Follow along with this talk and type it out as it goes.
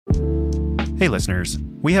Hey listeners,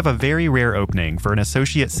 we have a very rare opening for an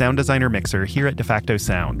associate sound designer mixer here at DeFacto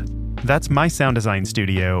Sound. That's my sound design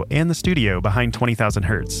studio and the studio behind 20,000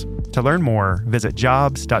 Hertz. To learn more, visit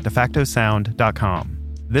jobs.defactosound.com.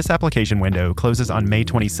 This application window closes on May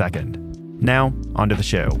 22nd. Now, onto the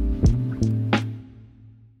show.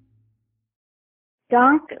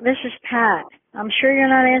 Dunk, this is Pat. I'm sure you're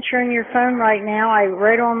not answering your phone right now. I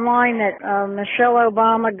read online that Michelle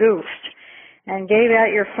Obama goofed and gave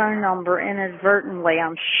out your phone number inadvertently.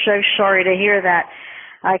 I'm so sorry to hear that.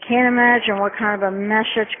 I can't imagine what kind of a mess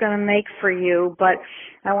it's going to make for you, but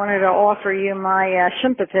I wanted to offer you my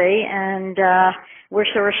sympathy and wish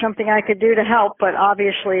there was something I could do to help, but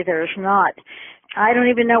obviously there's not. I don't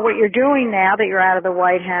even know what you're doing now that you're out of the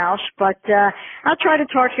White House, but I'll try to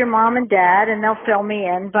talk to your mom and dad, and they'll fill me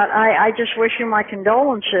in. But I just wish you my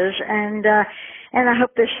condolences, and I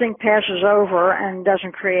hope this thing passes over and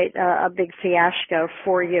doesn't create a big fiasco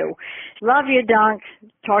for you. Love you, Dunk.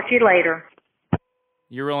 Talk to you later.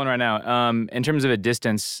 You're rolling right now. In terms of a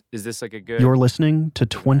distance, is this like a good... You're listening to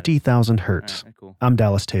 20,000 Hertz. Right, cool. I'm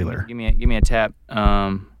Dallas Taylor. Give me a tap.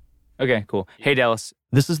 Okay, cool. Hey, Dallas.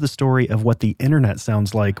 This is the story of what the internet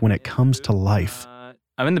sounds like when it comes to life.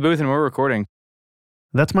 I'm in the booth and we're recording.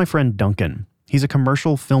 That's my friend Duncan. He's a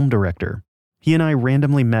commercial film director. He and I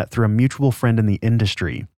randomly met through a mutual friend in the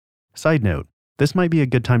industry. Side note, this might be a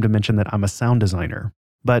good time to mention that I'm a sound designer,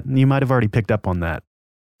 but you might have already picked up on that.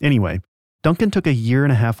 Anyway, Duncan took a year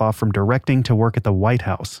and a half off from directing to work at the White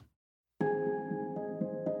House.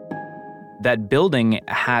 That building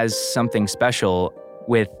has something special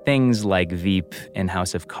with things like Veep and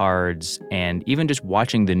House of Cards, and even just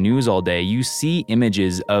watching the news all day, you see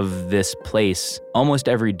images of this place almost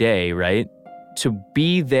every day, right? To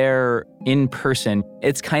be there in person,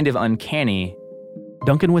 it's kind of uncanny.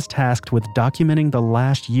 Duncan was tasked with documenting the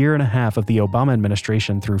last year and a half of the Obama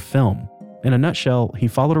administration through film. In a nutshell, he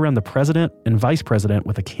followed around the president and vice president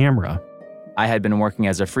with a camera. I had been working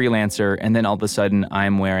as a freelancer, and then all of a sudden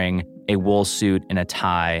I'm wearing a wool suit and a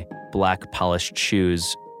tie, black polished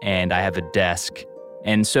shoes, and I have a desk.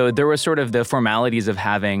 And so there was sort of the formalities of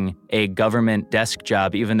having a government desk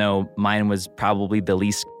job, even though mine was probably the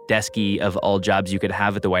least desky of all jobs you could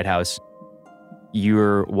have at the White House.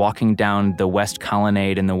 You're walking down the West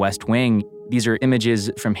Colonnade and the West Wing. These are images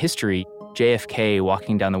from history. JFK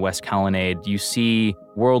walking down the West Colonnade. You see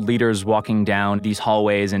world leaders walking down these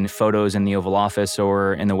hallways and photos in the Oval Office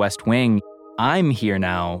or in the West Wing. I'm here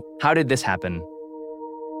now. How did this happen?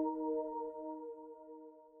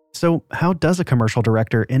 So how does a commercial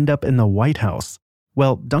director end up in the White House?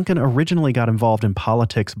 Well, Duncan originally got involved in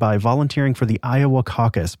politics by volunteering for the Iowa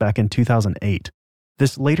caucus back in 2008.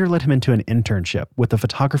 This later led him into an internship with the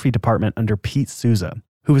photography department under Pete Souza,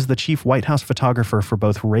 who was the chief White House photographer for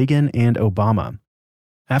both Reagan and Obama.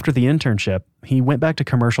 After the internship, he went back to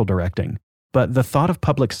commercial directing, but the thought of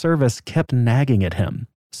public service kept nagging at him,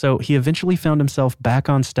 so he eventually found himself back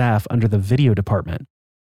on staff under the video department.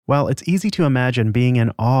 While it's easy to imagine being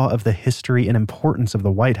in awe of the history and importance of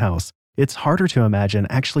the White House, it's harder to imagine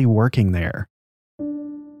actually working there.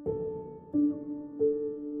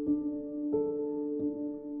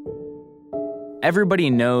 Everybody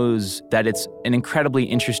knows that it's an incredibly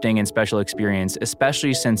interesting and special experience,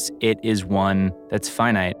 especially since it is one that's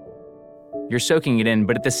finite. You're soaking it in,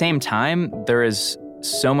 but at the same time, there is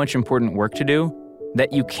so much important work to do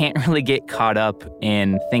that you can't really get caught up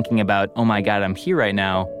in thinking about, oh my God, I'm here right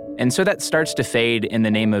now. And so that starts to fade in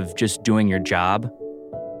the name of just doing your job.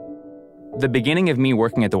 The beginning of me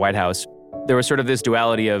working at the White House, there was sort of this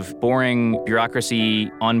duality of boring bureaucracy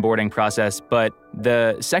onboarding process, but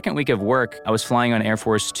the second week of work, I was flying on Air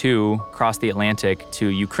Force 2 across the Atlantic to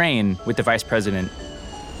Ukraine with the vice president.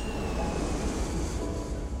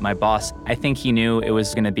 My boss, I think he knew it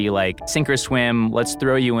was going to be like sink or swim, let's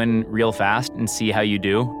throw you in real fast and see how you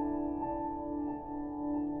do.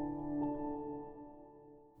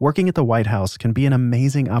 Working at the White House can be an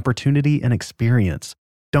amazing opportunity and experience.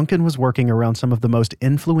 Duncan was working around some of the most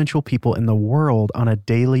influential people in the world on a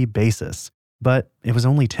daily basis, but it was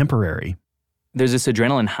only temporary. There's this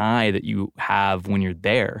adrenaline high that you have when you're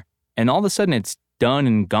there, and all of a sudden it's done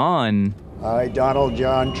and gone. I, Donald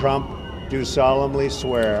John Trump, do solemnly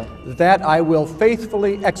swear that I will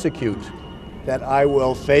faithfully execute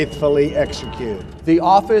the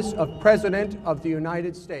office of President of the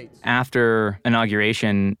United States. After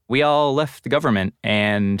inauguration, we all left the government,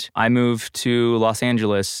 and I moved to Los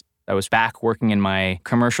Angeles. I was back working in my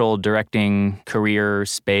commercial directing career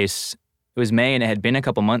space. It was May, and it had been a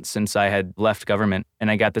couple months since I had left government,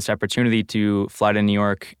 and I got this opportunity to fly to New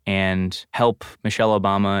York and help Michelle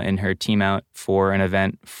Obama and her team out for an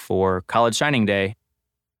event for College Signing Day.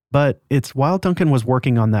 But it's while Duncan was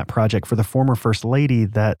working on that project for the former First Lady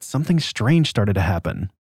that something strange started to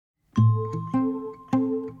happen.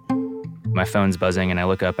 My phone's buzzing and I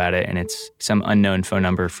look up at it and it's some unknown phone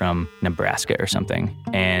number from Nebraska or something.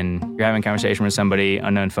 And you're having a conversation with somebody,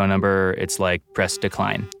 unknown phone number, it's like press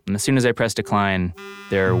decline. And as soon as I press decline,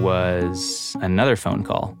 there was another phone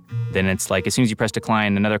call. Then it's like as soon as you press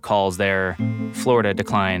decline, another call's there. Florida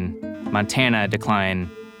decline, Montana decline,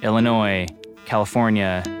 Illinois,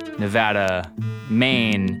 California, Nevada,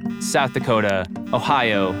 Maine, South Dakota,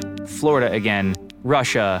 Ohio, Florida again,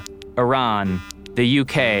 Russia, Iran, the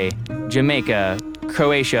UK, Jamaica,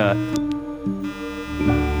 Croatia.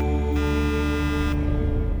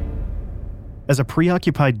 As a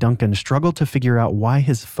preoccupied Duncan struggled to figure out why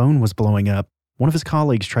his phone was blowing up, one of his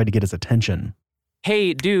colleagues tried to get his attention.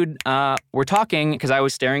 Hey, dude, we're talking, because I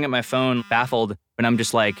was staring at my phone, baffled, and I'm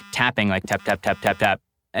just like tapping, like tap, tap, tap, tap, tap.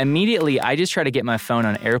 Immediately, I just try to get my phone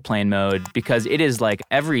on airplane mode because it is like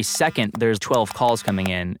every second there's 12 calls coming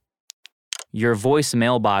in. Your voice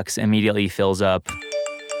mailbox immediately fills up.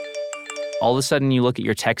 All of a sudden, you look at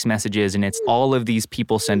your text messages and it's all of these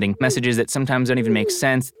people sending messages that sometimes don't even make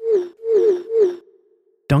sense.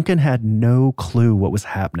 Duncan had no clue what was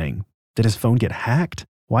happening. Did his phone get hacked?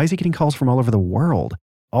 Why is he getting calls from all over the world?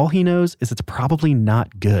 All he knows is it's probably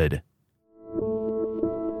not good.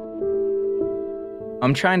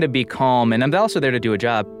 I'm trying to be calm, and I'm also there to do a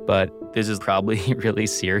job, but this is probably really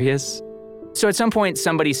serious. So at some point,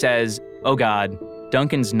 somebody says, "Oh God,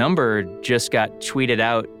 Duncan's number just got tweeted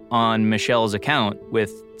out on Michelle's account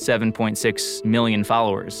with 7.6 million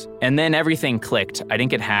followers." And then everything clicked. I didn't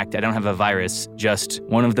get hacked. I don't have a virus. Just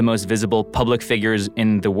one of the most visible public figures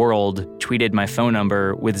in the world tweeted my phone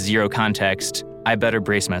number with zero context. I better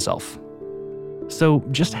brace myself. So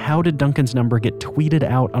just how did Duncan's number get tweeted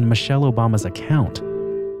out on Michelle Obama's account?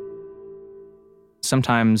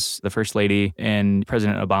 Sometimes the First Lady and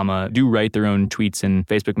President Obama do write their own tweets and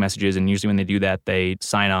Facebook messages, and usually when they do that, they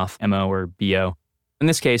sign off MO or BO. In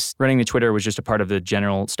this case, running the Twitter was just a part of the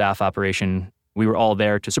general staff operation. We were all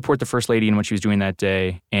there to support the First Lady in what she was doing that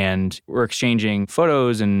day, and we're exchanging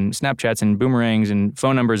photos and Snapchats and boomerangs and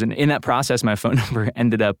phone numbers, and in that process, my phone number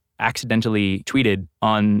ended up accidentally tweeted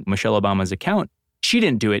on Michelle Obama's account. She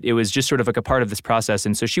didn't do it. It was just sort of like a part of this process,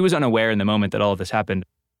 and so she was unaware in the moment that all of this happened.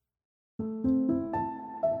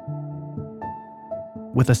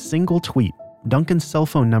 With a single tweet, Duncan's cell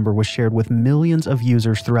phone number was shared with millions of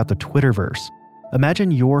users throughout the Twitterverse.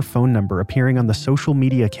 Imagine your phone number appearing on the social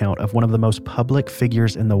media account of one of the most public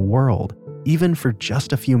figures in the world, even for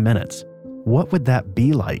just a few minutes. What would that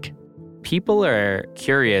be like? People are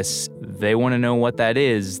curious. They want to know what that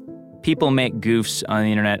is. People make goofs on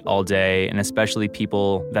the internet all day, and especially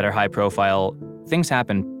people that are high profile. Things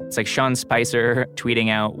happen. It's like Sean Spicer tweeting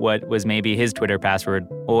out what was maybe his Twitter password,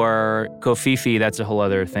 or Kofifi, that's a whole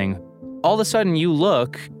other thing. All of a sudden you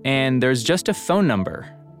look and there's just a phone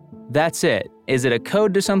number. That's it. Is it a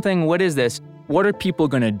code to something? What is this? What are people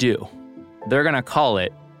gonna do? They're gonna call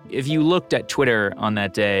it. If you looked at Twitter on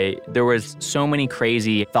that day, there was so many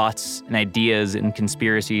crazy thoughts and ideas and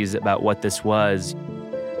conspiracies about what this was.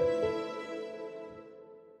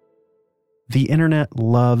 The internet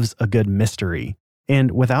loves a good mystery.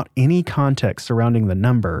 And without any context surrounding the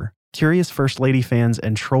number, curious First Lady fans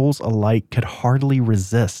and trolls alike could hardly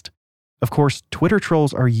resist. Of course, Twitter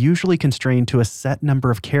trolls are usually constrained to a set number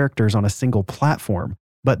of characters on a single platform,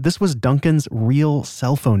 but this was Duncan's real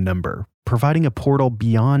cell phone number, providing a portal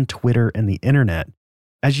beyond Twitter and the internet.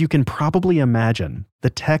 As you can probably imagine,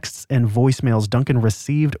 the texts and voicemails Duncan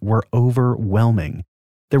received were overwhelming.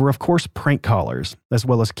 There were, of course, prank callers, as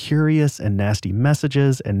well as curious and nasty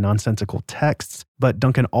messages and nonsensical texts, but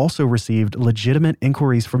Duncan also received legitimate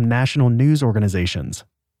inquiries from national news organizations.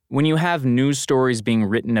 When you have news stories being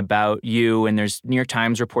written about you and there's New York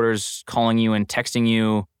Times reporters calling you and texting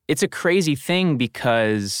you, it's a crazy thing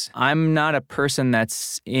because I'm not a person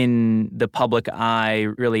that's in the public eye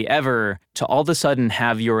really ever to all of a sudden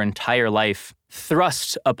have your entire life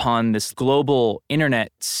thrust upon this global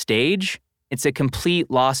internet stage. It's a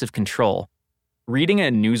complete loss of control. Reading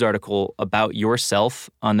a news article about yourself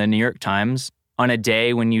on the New York Times on a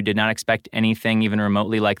day when you did not expect anything even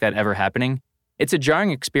remotely like that ever happening, it's a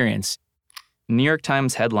jarring experience. New York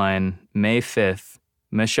Times headline, May 5th,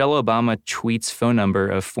 Michelle Obama tweets phone number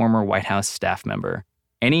of former White House staff member.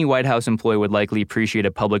 Any White House employee would likely appreciate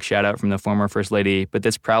a public shout out from the former First Lady, but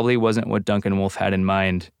this probably wasn't what Duncan Wolf had in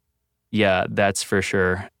mind. Yeah, that's for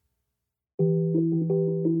sure.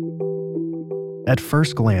 At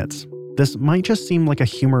first glance, this might just seem like a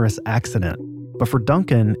humorous accident, but for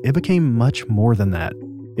Duncan, it became much more than that.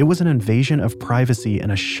 It was an invasion of privacy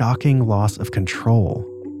and a shocking loss of control.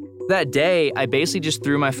 That day, I basically just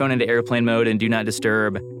threw my phone into airplane mode and do not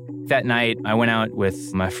disturb. That night, I went out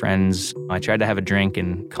with my friends. I tried to have a drink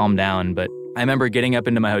and calm down, but I remember getting up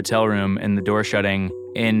into my hotel room and the door shutting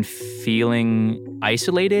and feeling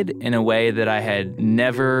isolated in a way that I had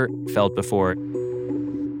never felt before.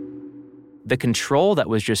 The control that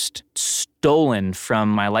was just stolen from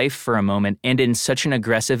my life for a moment, and in such an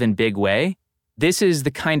aggressive and big way. This is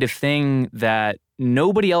the kind of thing that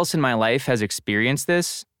nobody else in my life has experienced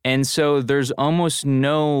this. And so there's almost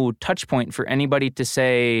no touch point for anybody to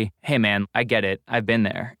say, hey man, I get it, I've been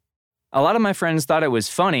there. A lot of my friends thought it was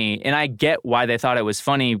funny, and I get why they thought it was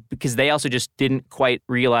funny because they also just didn't quite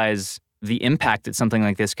realize the impact that something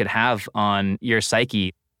like this could have on your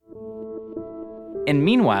psyche. And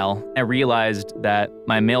meanwhile, I realized that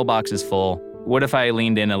my mailbox is full. What if I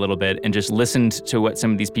leaned in a little bit and just listened to what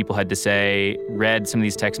some of these people had to say, read some of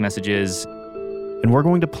these text messages? And we're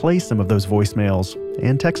going to play some of those voicemails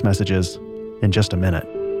and text messages in just a minute.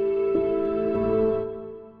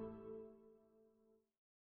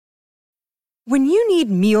 When you need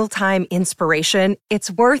mealtime inspiration, it's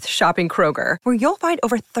worth shopping Kroger, where you'll find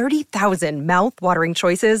over 30,000 mouth-watering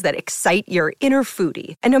choices that excite your inner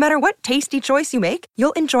foodie. And no matter what tasty choice you make,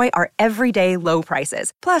 you'll enjoy our everyday low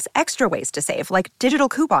prices, plus extra ways to save, like digital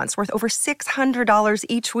coupons worth over $600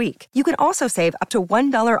 each week. You can also save up to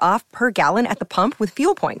 $1 off per gallon at the pump with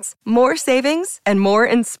fuel points. More savings and more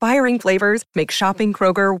inspiring flavors make shopping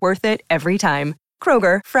Kroger worth it every time.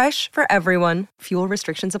 Kroger, fresh for everyone. Fuel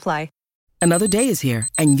restrictions apply. Another day is here,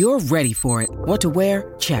 and you're ready for it. What to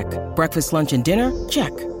wear? Check. Breakfast, lunch, and dinner? Check.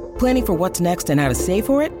 Planning for what's next and how to save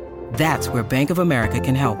for it? That's where Bank of America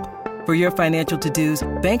can help. For your financial to-dos,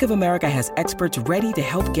 Bank of America has experts ready to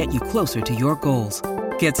help get you closer to your goals.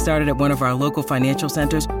 Get started at one of our local financial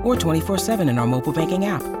centers or 24/7 in our mobile banking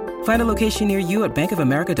app. Find a location near you at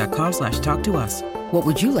bankofamerica.com/talktous. What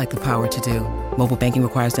would you like the power to do? Mobile banking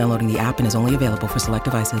requires downloading the app and is only available for select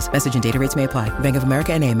devices. Message and data rates may apply. Bank of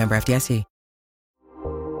America N.A., member FDIC.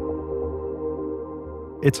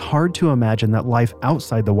 It's hard to imagine that life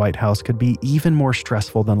outside the White House could be even more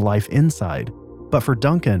stressful than life inside. But for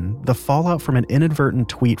Duncan, the fallout from an inadvertent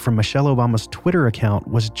tweet from Michelle Obama's Twitter account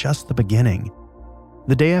was just the beginning.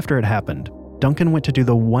 The day after it happened, Duncan went to do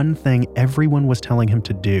the one thing everyone was telling him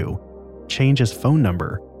to do: change his phone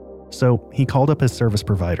number. So he called up his service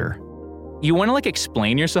provider. You want to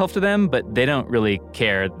explain yourself to them, but they don't really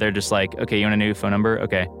care. They're just like, okay, you want a new phone number?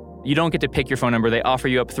 Okay. You don't get to pick your phone number. They offer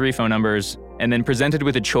you up 3 phone numbers, and then presented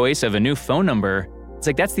with a choice of a new phone number. It's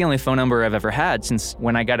that's the only phone number I've ever had since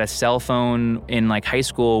when I got a cell phone in high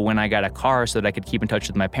school, when I got a car so that I could keep in touch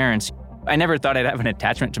with my parents. I never thought I'd have an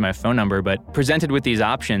attachment to my phone number, but presented with these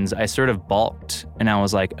options, I sort of balked, and I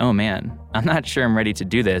was like, oh man, I'm not sure I'm ready to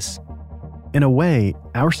do this. In a way,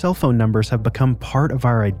 our cell phone numbers have become part of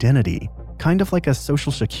our identity, kind of like a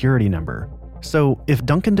social security number. So if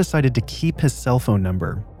Duncan decided to keep his cell phone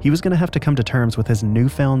number, he was going to have to come to terms with his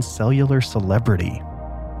newfound cellular celebrity.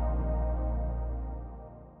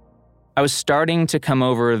 I was starting to come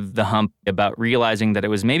over the hump about realizing that it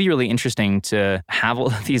was maybe really interesting to have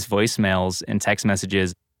all of these voicemails and text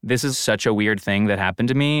messages. This is such a weird thing that happened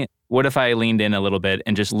to me. What if I leaned in a little bit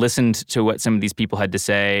and just listened to what some of these people had to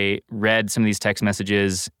say, read some of these text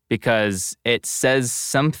messages, because it says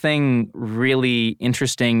something really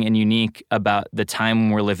interesting and unique about the time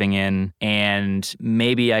we're living in, and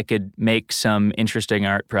maybe I could make some interesting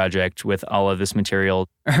art project with all of this material,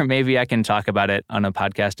 or maybe I can talk about it on a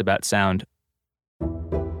podcast about sound.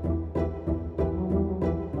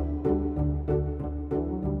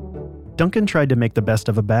 Duncan tried to make the best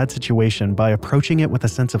of a bad situation by approaching it with a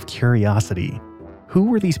sense of curiosity. Who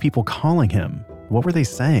were these people calling him? What were they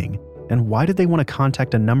saying? And why did they want to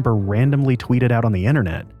contact a number randomly tweeted out on the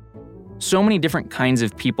internet? So many different kinds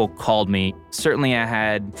of people called me. Certainly I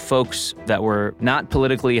had folks that were not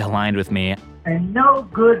politically aligned with me. And no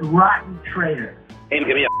good rotten traitor. Hey, give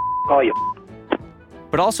me a call, you.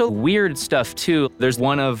 But also weird stuff too. There's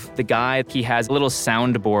one of the guy, he has a little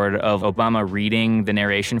soundboard of Obama reading the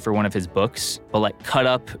narration for one of his books, but cut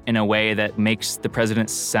up in a way that makes the president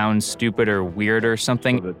sound stupid or weird or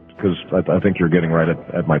something. Because I think you're getting right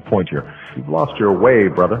at my point here. You've lost your way,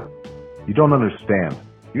 brother. You don't understand.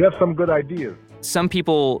 You have some good ideas. Some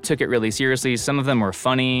people took it really seriously. Some of them were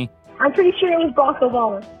funny. I'm pretty sure it was Barack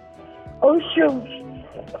Obama. Oh, shoot.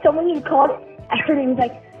 Someone who called, I heard him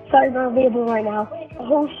sorry, I'm not available right now.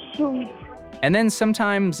 Oh, shoot. And then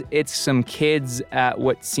sometimes it's some kids at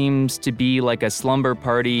what seems to be a slumber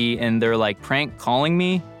party, and they're prank calling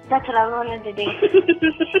me. That's what I wanted to do.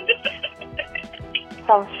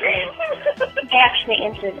 So I actually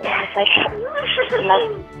answered, and it's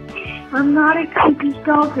no. I'm not a creepy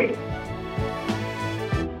stalker.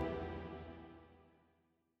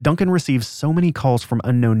 Duncan received so many calls from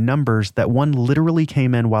unknown numbers that one literally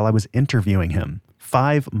came in while I was interviewing him,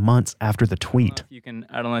 5 months after the tweet.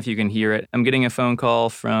 I don't know if you can hear it. I'm getting a phone call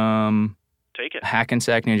from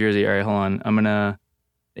Hackensack, New Jersey. All right, hold on.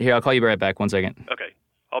 Here, I'll call you right back. 1 second. Okay,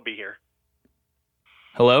 I'll be here.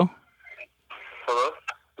 Hello? Hello?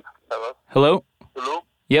 Hello? Hello? Hello?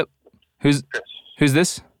 Yep. Who's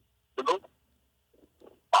this? Hello?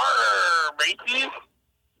 Matey?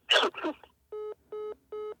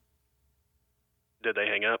 Did they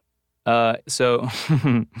hang up? So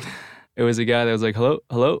it was a guy that was like, hello,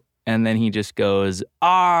 hello. And then he just goes,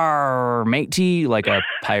 "Arr, matey," like a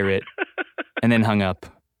pirate, and then hung up.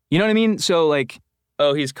 You know what I mean? So like,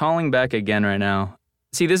 oh, he's calling back again right now.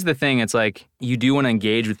 See, this is the thing. It's like, you do want to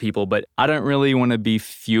engage with people, but I don't really want to be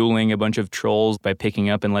fueling a bunch of trolls by picking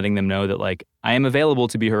up and letting them know that, like, I am available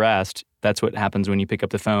to be harassed. That's what happens when you pick up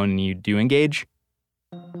the phone and you do engage.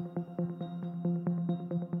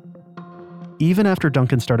 Even after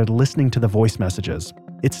Duncan started listening to the voice messages,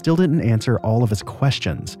 it still didn't answer all of his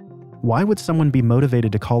questions. Why would someone be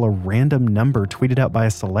motivated to call a random number tweeted out by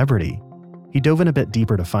a celebrity? He dove in a bit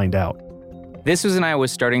deeper to find out. This was when I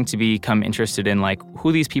was starting to become interested in, like,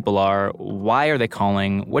 who these people are, why are they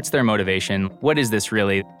calling, what's their motivation, what is this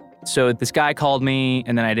really? So this guy called me,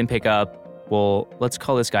 and then I didn't pick up. Well, let's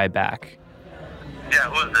call this guy back.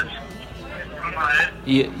 Yeah, who is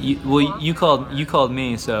this? You called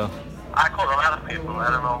me, so. I called a lot of people.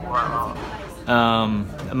 I don't know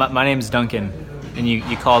who. My name's Duncan, and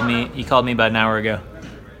you called me about an hour ago.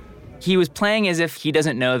 He was playing as if he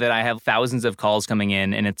doesn't know that I have thousands of calls coming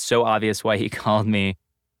in, and it's so obvious why he called me.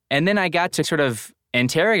 And then I got to sort of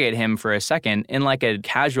interrogate him for a second in like a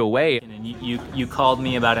casual way. And you called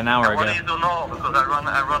me about an hour ago. What do you do now? Because I run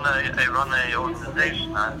a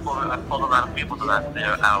organization. I follow a lot of people to that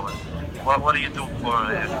there hours. What do you do for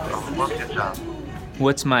what's your job?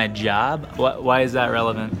 What's my job? Why is that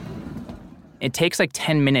relevant? It takes like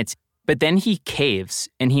 10 minutes, but then he caves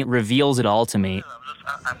and he reveals it all to me.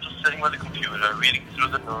 I'm just sitting with the computer, reading through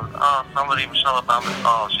the news. Oh, somebody, Michelle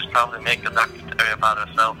Obama, she's probably making a documentary about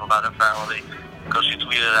herself, about her family, because she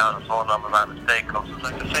tweeted out a phone number by mistake. So it's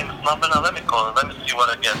like the famous number. Now let me call it. Let me see what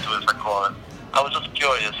I get to if I call it. I was just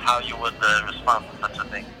curious how you would respond to such a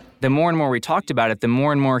thing. The more and more we talked about it, the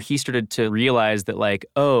more and more he started to realize that, like,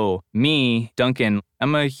 oh, me, Duncan,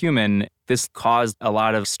 I'm a human. This caused a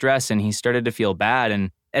lot of stress, and he started to feel bad.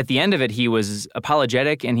 And at the end of it, he was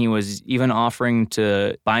apologetic, and he was even offering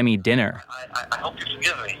to buy me dinner. I hope you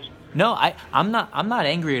forgive me. No, I'm not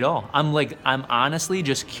angry at all. I'm honestly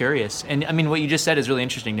just curious. And I mean, what you just said is really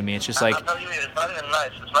interesting to me. It's just like, I'll tell you, it's not even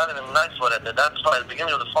nice. It's not even nice what I did. That's why at the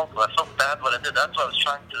beginning of the phone call, I felt bad what I did. That's why I was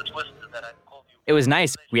trying to twist it that I called you. It was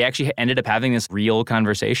nice. We actually ended up having this real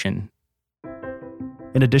conversation.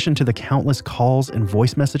 In addition to the countless calls and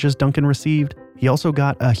voice messages Duncan received, he also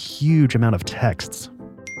got a huge amount of texts.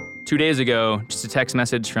 2 days ago, just a text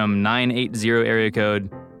message from 980 area code.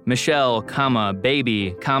 Michelle,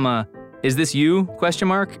 baby, is this you? ?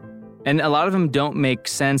 And a lot of them don't make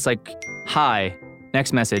sense, like, hi,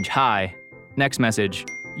 next message, hi, next message,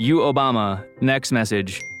 you Obama, next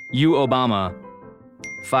message, you Obama.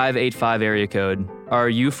 585 area code, are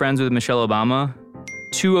you friends with Michelle Obama?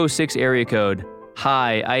 206 area code,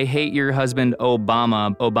 hi, I hate your husband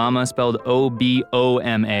Obama spelled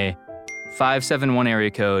O-B-O-M-A. 571 area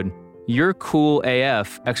code, you're cool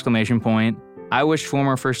AF, ! I wish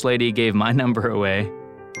former First Lady gave my number away.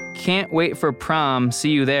 Can't wait for prom,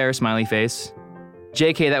 see you there, smiley face.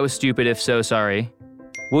 JK, that was stupid, if so, sorry.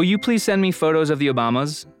 Will you please send me photos of the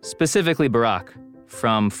Obamas? Specifically Barack,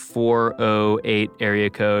 from 408 area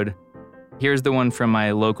code. Here's the one from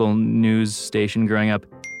my local news station growing up.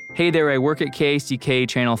 Hey there, I work at KCK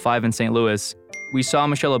Channel 5 in St. Louis. We saw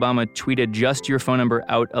Michelle Obama tweeted just your phone number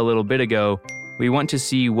out a little bit ago. We want to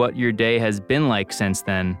see what your day has been like since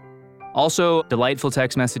then. Also, delightful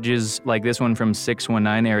text messages like this one from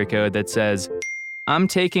 619 area code that says, I'm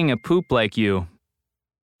taking a poop like you.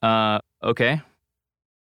 Okay.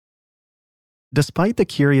 Despite the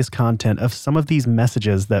curious content of some of these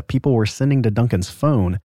messages that people were sending to Duncan's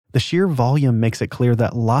phone, the sheer volume makes it clear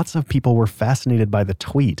that lots of people were fascinated by the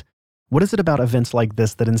tweet. What is it about events like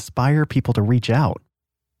this that inspire people to reach out?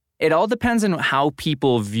 It all depends on how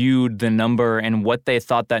people viewed the number and what they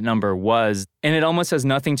thought that number was. And it almost has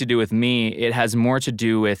nothing to do with me. It has more to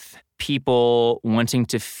do with people wanting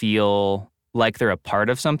to feel like they're a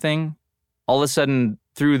part of something. All of a sudden,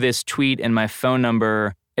 through this tweet and my phone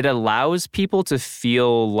number, it allows people to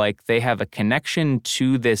feel like they have a connection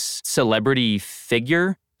to this celebrity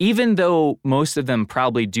figure, even though most of them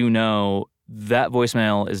probably do know that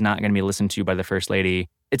voicemail is not going to be listened to by the First Lady,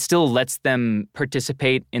 it still lets them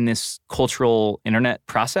participate in this cultural internet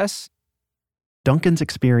process. Duncan's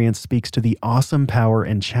experience speaks to the awesome power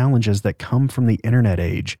and challenges that come from the internet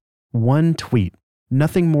age. One tweet,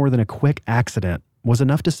 nothing more than a quick accident, was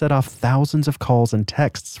enough to set off thousands of calls and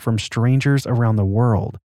texts from strangers around the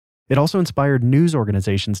world. It also inspired news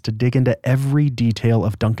organizations to dig into every detail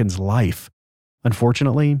of Duncan's life.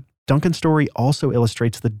 Unfortunately, Duncan's story also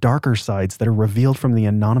illustrates the darker sides that are revealed from the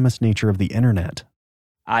anonymous nature of the internet.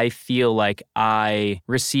 I feel like I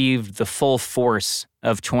received the full force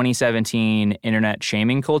of 2017 internet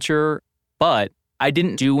shaming culture, but I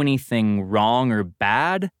didn't do anything wrong or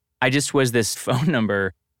bad. I just was this phone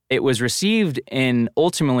number. It was received in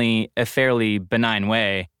ultimately a fairly benign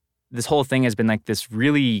way. This whole thing has been like this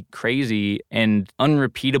really crazy and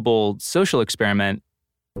unrepeatable social experiment.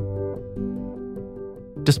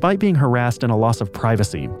 Despite being harassed and a loss of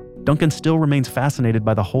privacy, Duncan still remains fascinated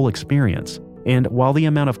by the whole experience. And while the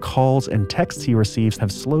amount of calls and texts he receives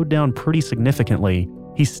have slowed down pretty significantly,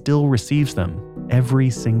 he still receives them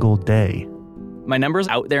every single day. My number's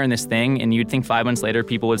out there in this thing, and you'd think 5 months later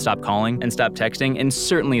people would stop calling and stop texting, and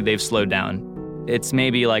certainly they've slowed down. It's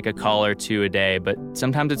maybe like a call or two a day, but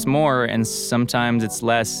sometimes it's more and sometimes it's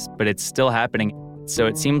less, but it's still happening. So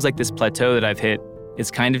it seems like this plateau that I've hit is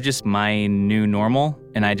kind of just my new normal,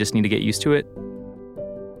 and I just need to get used to it.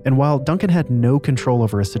 And while Duncan had no control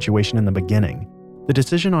over his situation in the beginning, the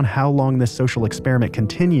decision on how long this social experiment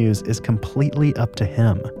continues is completely up to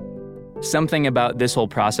him. Something about this whole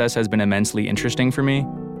process has been immensely interesting for me.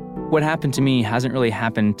 What happened to me hasn't really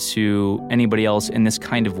happened to anybody else in this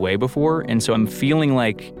kind of way before, and so I'm feeling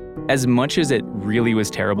like as much as it really was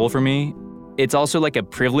terrible for me, it's also like a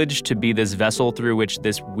privilege to be this vessel through which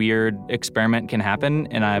this weird experiment can happen,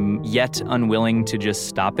 and I'm yet unwilling to just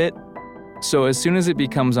stop it. So as soon as it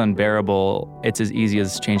becomes unbearable, it's as easy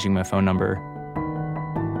as changing my phone number.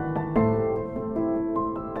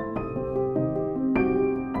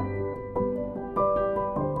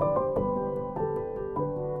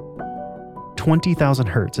 "20,000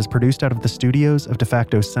 Hertz" is produced out of the studios of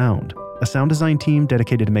DeFacto Sound, a sound design team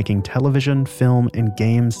dedicated to making television, film, and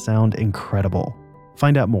games sound incredible.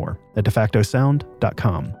 Find out more at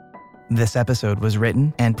defactosound.com. This episode was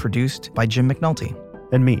written and produced by Jim McNulty.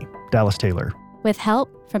 And me, Dallas Taylor. With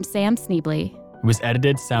help from Sam Sneebly. It was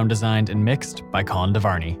edited, sound designed, and mixed by Colin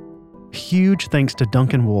DeVarney. Huge thanks to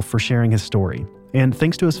Duncan Wolf for sharing his story, and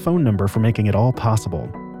thanks to his phone number for making it all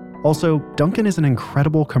possible. Also, Duncan is an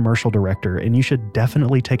incredible commercial director, and you should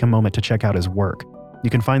definitely take a moment to check out his work. You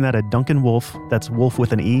can find that at Duncan Wolf, that's wolf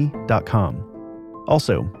with an E.com.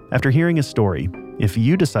 Also, after hearing his story, if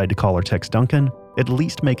you decide to call or text Duncan, at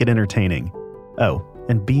least make it entertaining. Oh,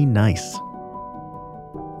 and be nice.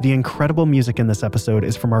 The incredible music in this episode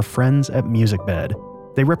is from our friends at MusicBed.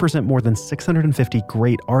 They represent more than 650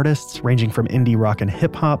 great artists, ranging from indie rock and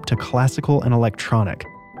hip-hop to classical and electronic.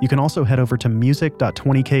 You can also head over to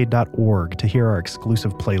music.20k.org to hear our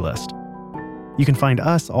exclusive playlist. You can find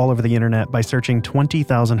us all over the internet by searching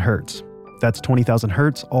 20,000 Hertz. That's 20,000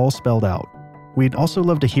 Hertz, all spelled out. We'd also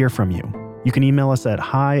love to hear from you. You can email us at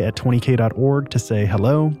hi@20k.org to say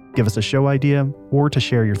hello, give us a show idea, or to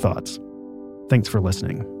share your thoughts. Thanks for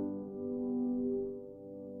listening.